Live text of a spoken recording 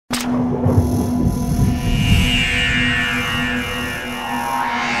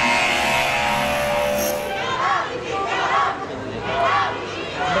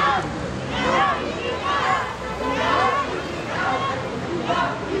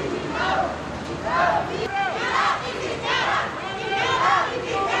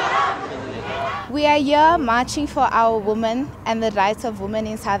We are here marching for our women and the rights of women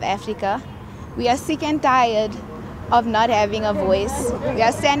in South Africa. We are sick and tired of not having a voice. We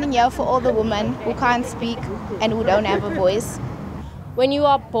are standing here for all the women who can't speak and who don't have a voice. When you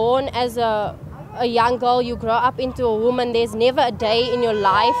are born as a young girl, you grow up into a woman, there's never a day in your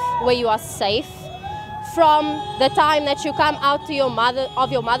life where you are safe. From the time that you come out to your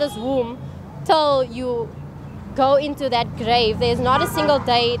mother's womb till you go into that grave, there's not a single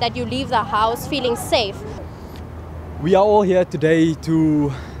day that you leave the house feeling safe. We are all here today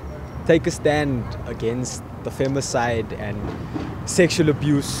to take a stand against the femicide and sexual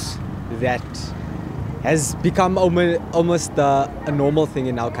abuse that has become almost a normal thing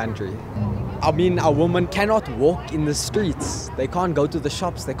in our country. I mean, our women cannot walk in the streets. They can't go to the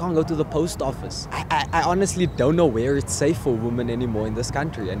shops. They can't go to the post office. I honestly don't know where it's safe for women anymore in this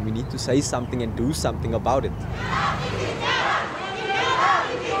country, and we need to say something and do something about it.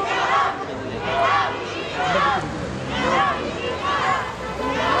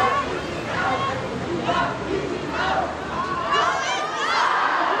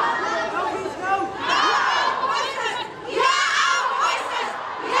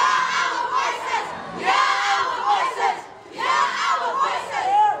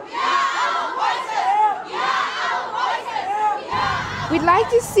 We'd like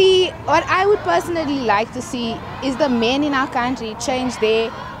to see, what I would personally like to see, is the men in our country change their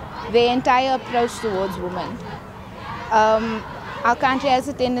entire approach towards women. Our country has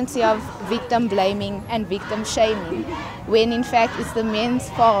a tendency of victim blaming and victim shaming, when in fact it's the men's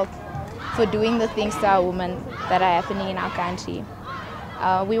fault for doing the things to our women that are happening in our country.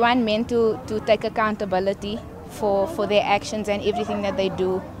 We want men to take accountability for their actions and everything that they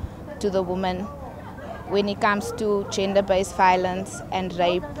do to the woman when it comes to gender-based violence and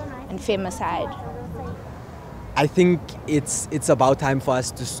rape and femicide. I think it's about time for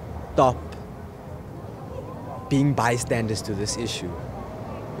us to stop being bystanders to this issue.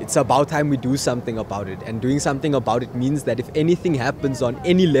 It's about time we do something about it, and doing something about it means that if anything happens on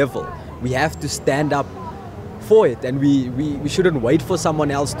any level, we have to stand up for it, and we shouldn't wait for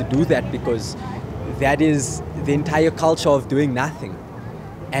someone else to do that, because that is the entire culture of doing nothing.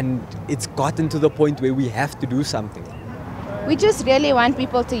 And it's gotten to the point where we have to do something. We just really want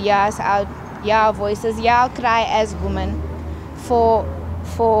people to hear us out, hear our voices, hear our cry as women for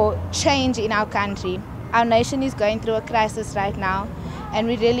change in our country. Our nation is going through a crisis right now, and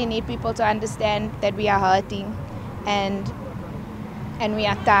we really need people to understand that we are hurting and we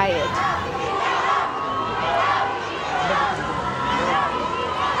are tired.